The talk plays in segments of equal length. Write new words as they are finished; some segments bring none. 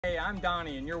Hey, I'm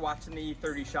Donnie and you're watching the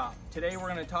E30 shop. Today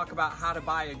we're going to talk about how to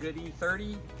buy a good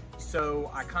E30. So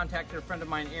I contacted a friend of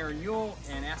mine, Aaron Yule,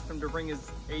 and asked him to bring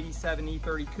his 87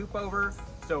 E30 coupe over.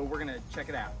 So we're going to check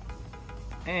it out.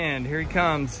 And here he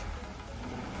comes.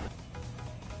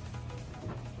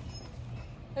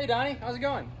 Hey Donnie, how's it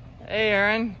going? Hey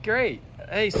Aaron, great.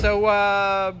 Hey,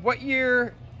 so what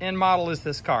year and model is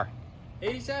this car?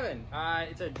 87.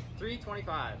 It's a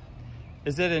 325.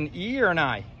 Is it an E or an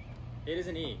I? It is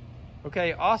an E.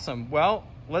 Okay, awesome. Well,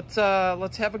 let's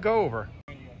have a go over.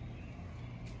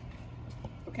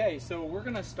 Okay, so we're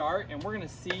gonna start and we're gonna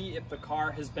see if the car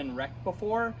has been wrecked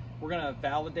before. We're gonna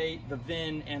validate the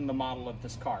VIN and the model of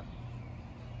this car.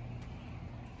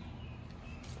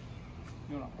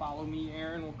 You wanna follow me,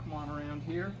 Aaron? We'll come on around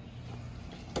here.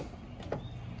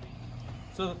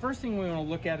 So the first thing we wanna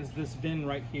look at is this VIN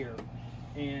right here.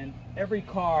 And every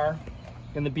car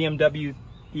in the BMW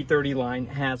E30 line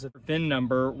has a VIN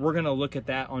number. We're gonna look at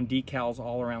that on decals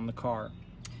all around the car.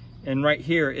 And right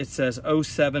here it says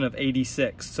 07 of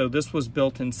 86. So this was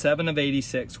built in 7 of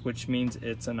 86, which means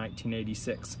it's a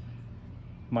 1986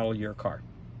 model year car.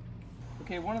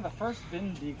 Okay, one of the first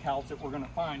VIN decals that we're gonna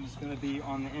find is gonna be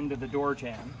on the end of the door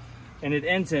jamb, and it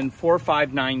ends in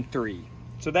 4593.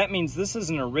 So that means this is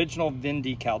an original VIN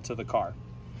decal to the car.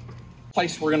 The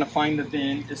place we're gonna find the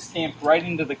VIN is stamped right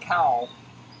into the cowl,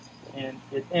 and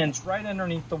it ends right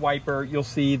underneath the wiper. You'll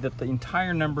see that the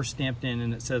entire number stamped in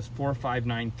and it says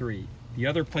 4593. The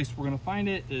other place we're gonna find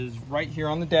it is right here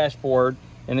on the dashboard,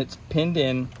 and it's pinned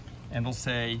in and it'll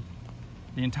say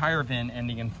the entire VIN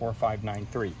ending in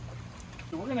 4593.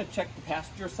 So we're gonna check the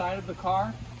passenger side of the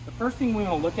car. The first thing we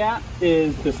wanna look at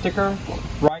is the sticker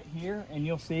right here, and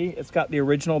you'll see it's got the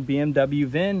original BMW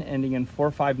VIN ending in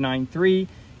 4593.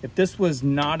 If this was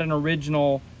not an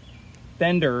original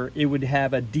fender, it would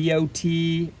have a DOT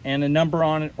and a number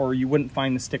on it, or you wouldn't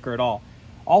find the sticker at all.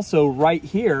 Also right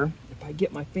here, if I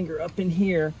get my finger up in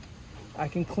here, I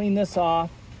can clean this off.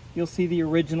 You'll see the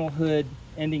original hood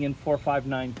ending in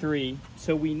 4593.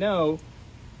 So we know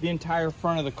the entire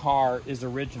front of the car is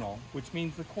original, which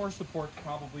means the core support's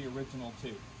probably original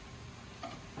too.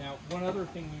 Now, one other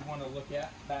thing we want to look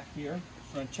at back here,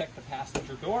 we're going to check the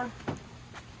passenger door.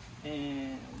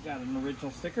 And we've got an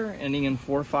original sticker ending in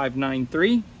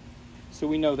 4593. So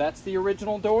we know that's the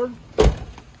original door.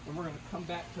 And we're going to come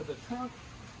back to the trunk,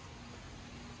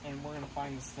 and we're going to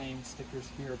find the same stickers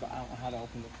here, but I don't know how to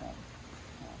open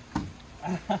the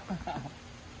trunk.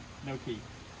 No key.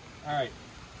 All right,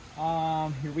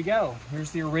 here we go.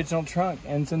 Here's the original trunk,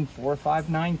 ends in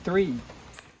 4593.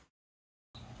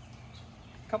 A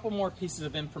couple more pieces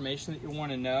of information that you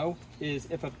want to know is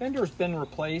if a fender's been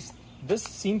replaced, this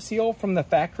seam seal from the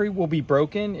factory will be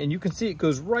broken, and you can see it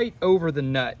goes right over the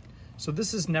nut. So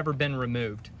this has never been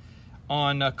removed.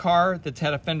 On a car that's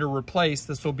had a fender replaced,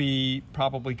 this will be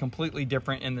probably completely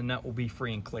different and the nut will be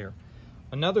free and clear.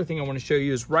 Another thing I want to show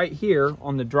you is right here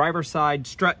on the driver's side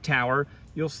strut tower,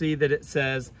 you'll see that it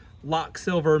says Lock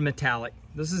Silver Metallic.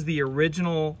 This is the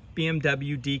original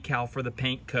BMW decal for the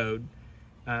paint code,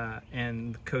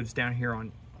 and the code's down here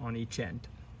on each end.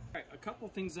 All right, a couple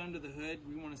things under the hood.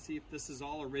 We want to see if this is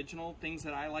all original. Things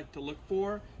that I like to look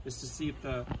for is to see if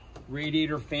the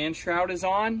radiator fan shroud is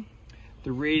on.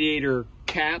 The radiator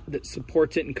cap that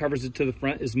supports it and covers it to the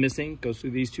front is missing, goes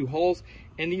through these two holes,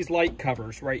 and these light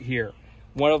covers right here.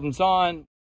 One of them's on.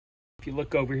 If you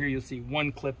look over here, you'll see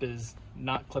one clip is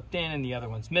not clipped in and the other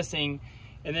one's missing.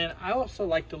 And then I also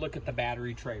like to look at the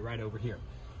battery tray right over here.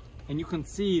 And you can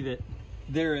see that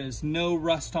there is no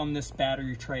rust on this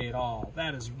battery tray at all.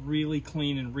 That is really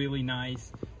clean and really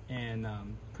nice and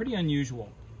pretty unusual.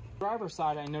 Driver's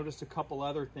side, I noticed a couple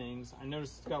other things. I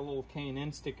noticed it's got a little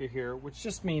K&N sticker here, which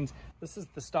just means this is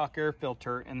the stock air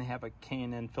filter and they have a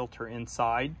K&N filter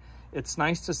inside. It's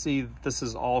nice to see that this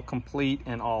is all complete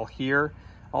and all here.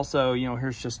 Also, you know,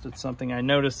 here's just something I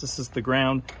noticed. This is the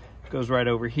ground, goes right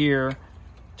over here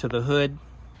to the hood.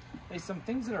 There's some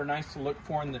things that are nice to look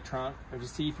for in the trunk, or to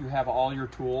see if you have all your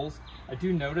tools. I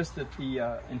do notice that the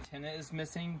antenna is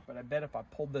missing, but I bet if I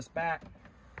pulled this back,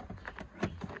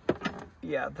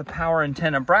 yeah, the power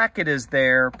antenna bracket is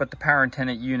there, but the power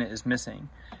antenna unit is missing.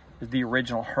 The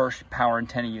original Hirsch power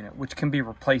antenna unit, which can be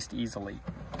replaced easily.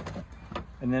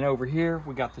 And then over here,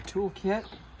 we got the tool kit.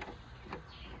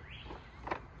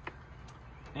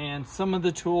 And some of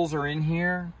the tools are in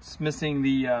here. It's missing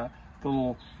the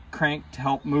little crank to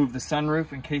help move the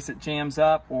sunroof in case it jams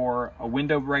up, or a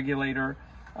window regulator.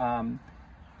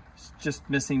 It's just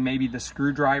missing maybe the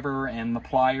screwdriver and the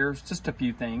pliers, just a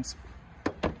few things.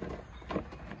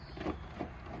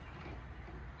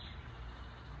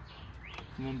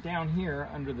 And then down here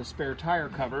under the spare tire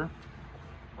cover,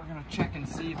 we're gonna check and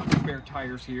see if the spare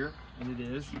tire's here, and it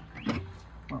is. I'm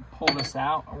gonna pull this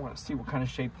out. I wanna see what kind of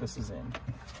shape this is in.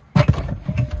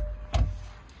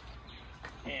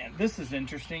 And this is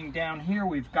interesting. Down here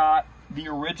we've got the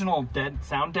original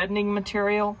sound deadening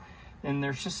material, and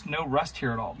there's just no rust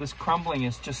here at all. This crumbling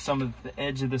is just some of the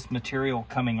edge of this material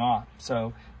coming off.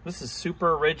 So this is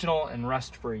super original and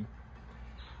rust-free.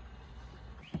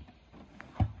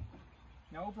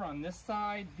 Now over on this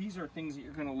side, these are things that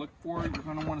you're gonna look for. You're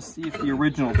gonna wanna see if the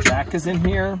original jack is in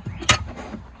here.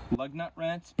 Lug nut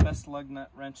wrench, best lug nut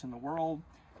wrench in the world.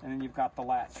 And then you've got the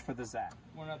latch for the Zac.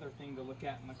 One other thing to look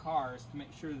at in the car is to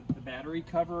make sure that the battery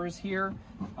cover is here.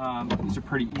 These are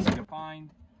pretty easy to find.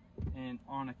 And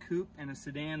on a coupe and a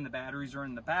sedan, the batteries are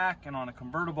in the back, and on a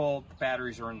convertible, the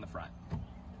batteries are in the front.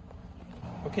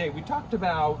 Okay, we talked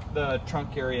about the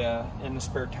trunk area and the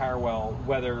spare tire well,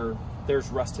 whether there's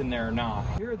rust in there or not.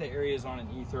 Here are the areas on an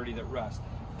E30 that rust.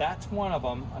 That's one of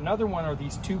them. Another one are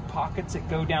these two pockets that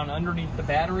go down underneath the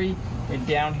battery and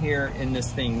down here in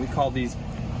this thing. We call these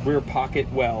rear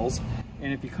pocket wells.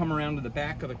 And if you come around to the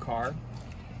back of the car,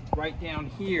 right down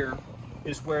here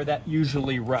is where that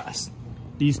usually rusts.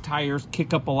 These tires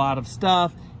kick up a lot of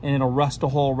stuff, and it'll rust a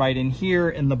hole right in here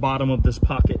in the bottom of this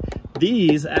pocket.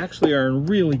 These actually are in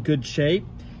really good shape,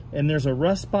 and there's a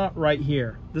rust spot right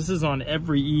here. This is on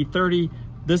every E30.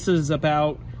 This is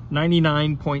about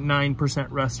 99.9%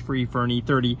 rust-free for an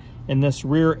E30, and this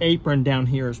rear apron down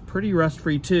here is pretty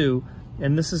rust-free too,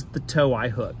 and this is the tow eye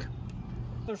hook.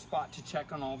 Another spot to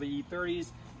check on all the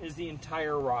E30s is the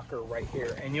entire rocker right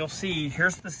here, and you'll see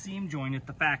here's the seam joint at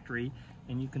the factory,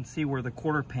 and you can see where the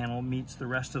quarter panel meets the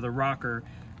rest of the rocker.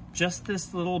 Just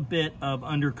this little bit of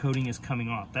undercoating is coming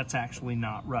off. That's actually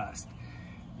not rust.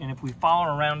 And if we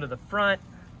follow around to the front,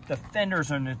 the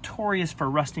fenders are notorious for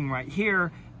rusting right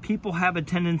here. People have a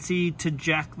tendency to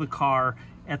jack the car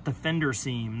at the fender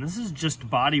seam. This is just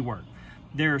body work.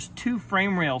 There's two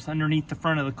frame rails underneath the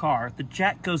front of the car. The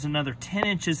jack goes another 10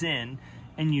 inches in,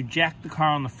 and you jack the car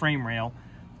on the frame rail,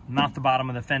 not the bottom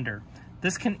of the fender.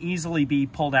 This can easily be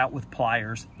pulled out with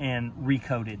pliers and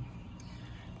recoated.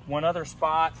 One other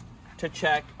spot to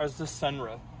check is the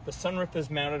sunroof. The sunroof is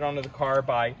mounted onto the car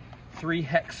by 3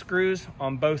 hex screws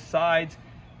on both sides.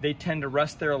 They tend to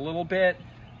rust there a little bit.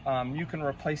 You can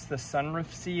replace the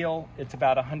sunroof seal. It's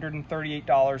about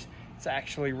 $138. It's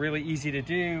actually really easy to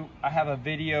do. I have a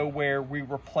video where we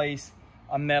replace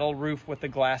a metal roof with a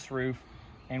glass roof,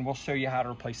 and we'll show you how to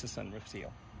replace the sunroof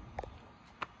seal.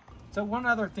 So one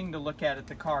other thing to look at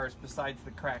the cars besides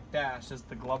the cracked dash is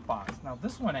the glove box. Now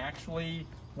this one actually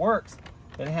works.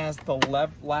 It has the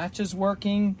latches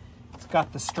working. It's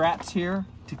got the straps here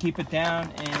to keep it down,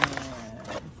 and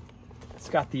it's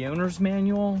got the owner's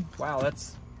manual. Wow,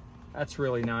 that's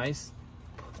really nice.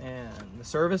 And the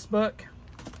service book.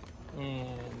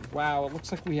 And wow, it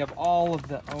looks like we have all of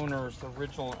the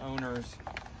original owners'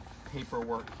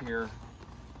 paperwork here.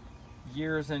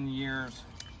 Years and years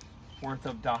worth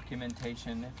of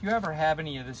documentation. If you ever have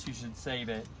any of this, you should save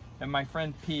it. And my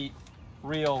friend Pete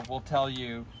Real will tell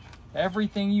you,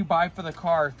 everything you buy for the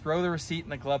car, throw the receipt in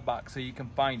the glove box so you can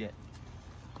find it.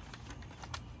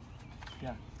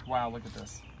 Yeah, wow, look at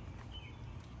this.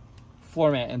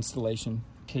 Floor mat installation,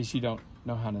 in case you don't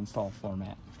know how to install a floor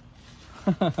mat.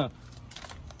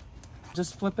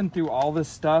 Just flipping through all this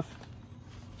stuff.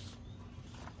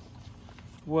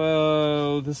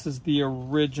 Whoa, this is the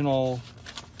original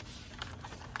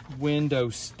window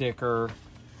sticker.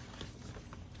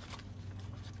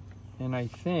 And I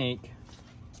think,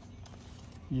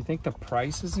 you think the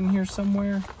price is in here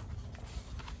somewhere?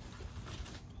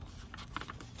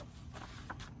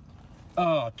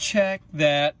 Oh, check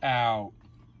that out.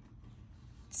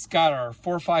 It's got our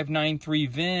 4593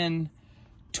 VIN,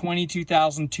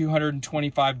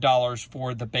 $22,225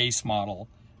 for the base model.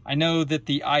 I know that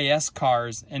the IS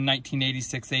cars in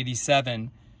 1986-87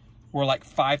 were like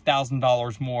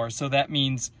 $5,000 more, so that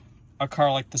means a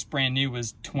car like this brand new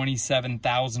was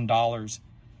 $27,000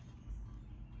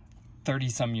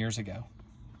 30-some years ago.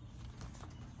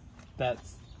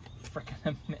 That's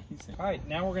freaking amazing. All right,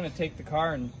 now we're gonna take the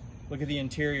car and look at the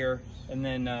interior and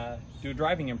then do a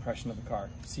driving impression of the car,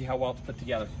 see how well it's put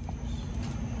together.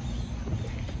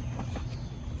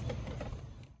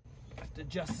 Have to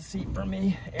adjust the seat for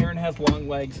me. Aaron has long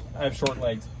legs, I have short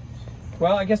legs.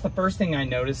 Well, I guess the first thing I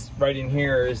noticed right in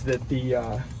here is that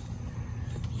the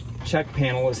check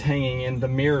panel is hanging and the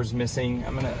mirror's missing.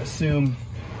 I'm gonna assume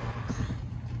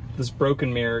this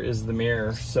broken mirror is the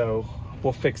mirror, so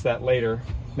we'll fix that later,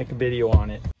 make a video on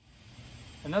it.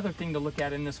 Another thing to look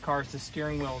at in this car is the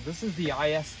steering wheel. This is the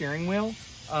IS steering wheel.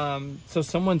 So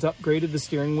someone's upgraded the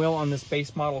steering wheel on this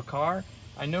base model car.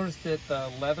 I noticed that the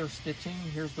leather stitching,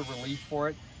 here's the relief for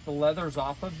it. The leather's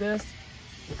off of this,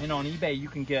 and on eBay you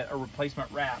can get a replacement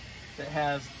wrap that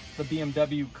has the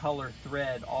BMW color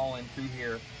thread all in through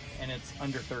here, and it's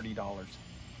under $30.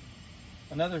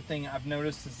 Another thing I've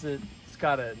noticed is that it's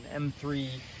got an M3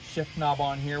 shift knob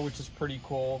on here, which is pretty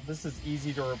cool. This is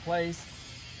easy to replace.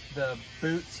 The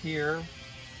boots here,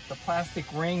 the plastic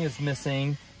ring is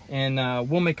missing, and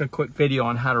we'll make a quick video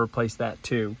on how to replace that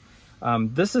too.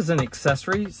 This is an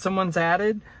accessory someone's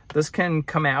added. This can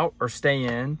come out or stay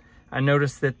in. I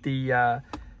noticed that the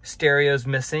stereo is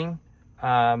missing.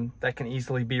 That can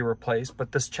easily be replaced,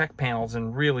 but this check panel is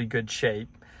in really good shape.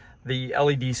 The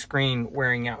LED screen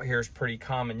wearing out here is pretty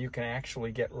common. You can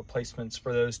actually get replacements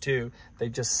for those too. They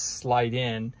just slide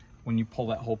in when you pull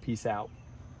that whole piece out.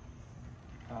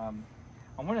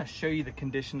 I want to show you the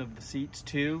condition of the seats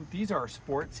too. These are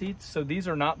sport seats, so these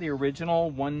are not the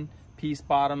original one-piece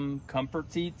bottom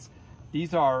comfort seats.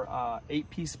 These are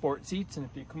 8-piece sport seats, and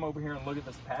if you come over here and look at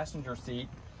this passenger seat,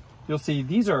 you'll see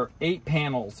these are 8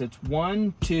 panels. It's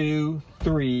 1, 2,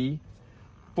 3,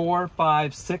 4,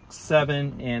 5, 6,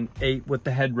 7, and 8 with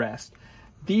the headrest.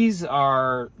 These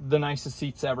are the nicest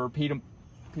seats ever. People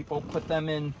put them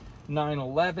in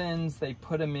 911s. They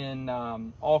put them in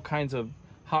all kinds of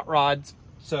hot rods.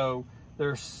 So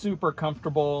they're super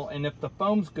comfortable. And if the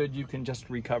foam's good, you can just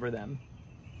recover them.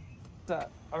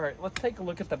 All right, let's take a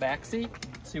look at the back seat.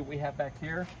 See what we have back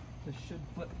here. This should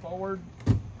flip forward.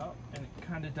 Oh, and it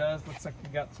kind of does. Looks like we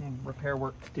got some repair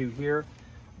work to do here.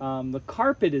 The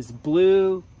carpet is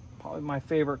blue, probably my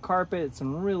favorite carpet. It's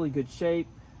in really good shape.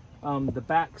 The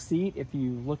back seat, if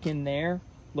you look in there,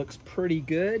 looks pretty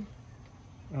good.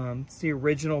 It's the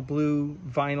original blue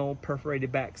vinyl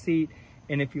perforated back seat.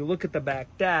 And if you look at the back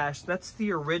dash, that's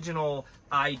the original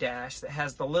iDash that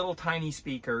has the little tiny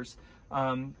speakers.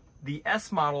 The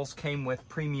S models came with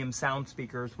premium sound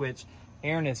speakers, which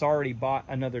Aaron has already bought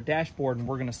another dashboard, and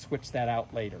we're going to switch that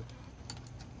out later.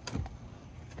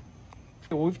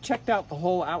 Well, we've checked out the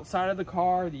whole outside of the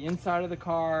car, the inside of the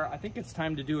car. I think it's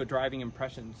time to do a driving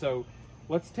impression. So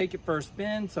let's take it for a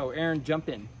spin. So Aaron, jump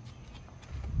in.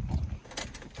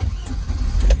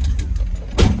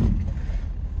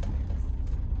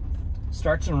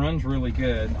 Starts and runs really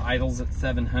good. Idles at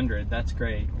 700. That's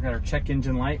great. We got our check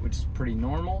engine light, which is pretty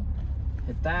normal.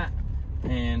 Hit that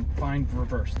and find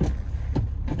reverse.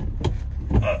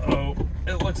 Uh-oh.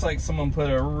 It looks like someone put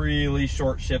a really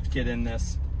short shift kit in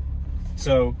this.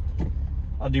 So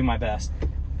I'll do my best.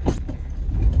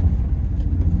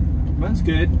 That's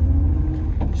good.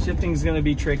 Shifting's gonna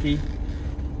be tricky.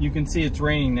 You can see it's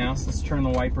raining now, so let's turn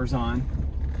the wipers on.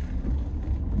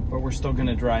 But we're still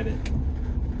gonna drive it.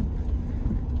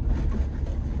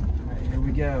 All right, here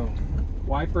we go.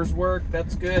 Wipers work,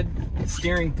 that's good.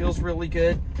 Steering feels really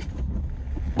good.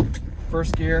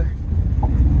 First gear.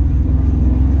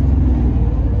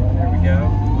 There we go.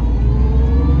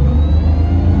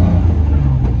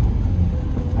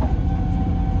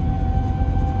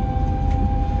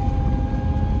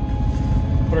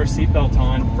 Put our seatbelt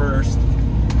on first.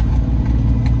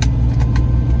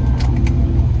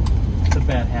 It's a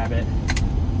bad habit.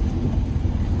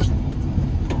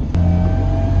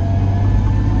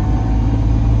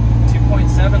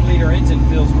 .7-liter engine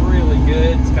feels really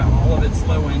good. It's got all of its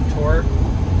low end torque.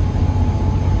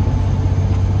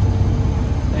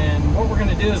 And what we're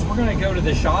going to do is we're going to go to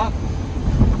the shop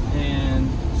and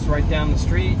just right down the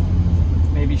street,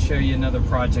 maybe show you another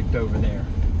project over there.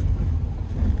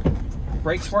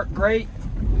 Brakes work great.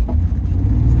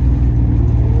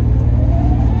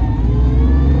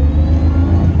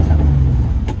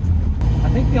 I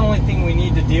think the only thing we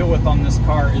need to deal with on this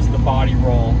car is the body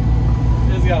roll.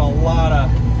 It's got a lot of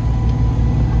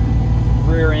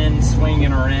rear end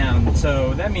swinging around,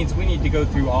 so that means we need to go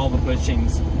through all the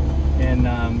bushings, and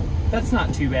that's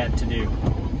not too bad to do.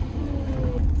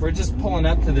 We're just pulling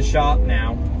up to the shop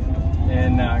now,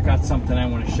 and I got something I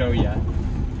want to show you.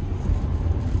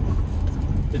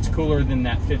 It's cooler than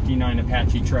that 59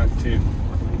 Apache truck too.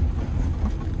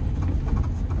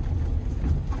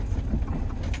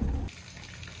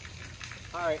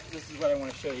 All right, this is what I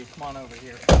want to show you. Come on over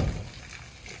here.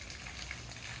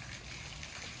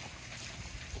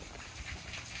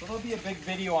 So there'll be a big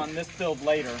video on this build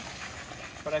later,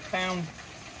 but I found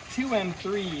 2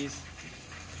 M3s,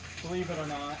 believe it or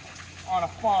not, on a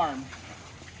farm,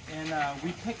 and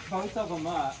we picked both of them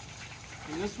up,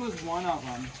 and this was one of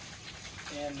them,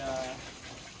 and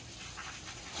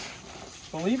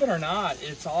believe it or not,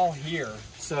 it's all here.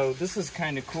 So this is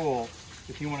kind of cool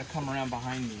if you want to come around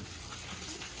behind me.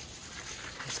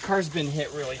 This car's been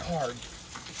hit really hard,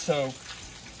 so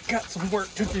got some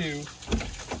work to do.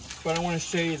 but I want to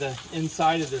show you the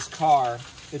inside of this car.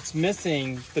 It's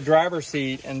missing the driver's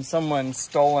seat and someone's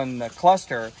stolen the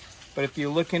cluster. But if you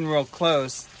look in real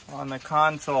close on the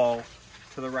console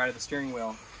to the right of the steering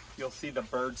wheel, you'll see the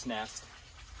bird's nest.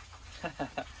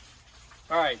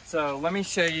 All right, so let me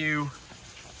show you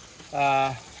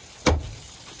why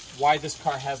this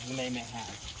car has the name it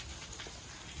has.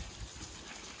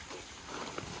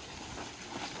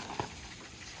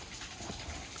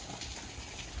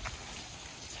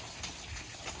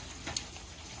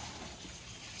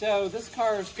 So this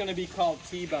car is going to be called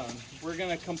T-Bone. We're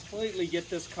going to completely get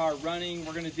this car running.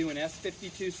 We're going to do an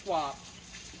S52 swap,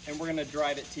 and we're going to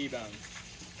drive it T-Bone.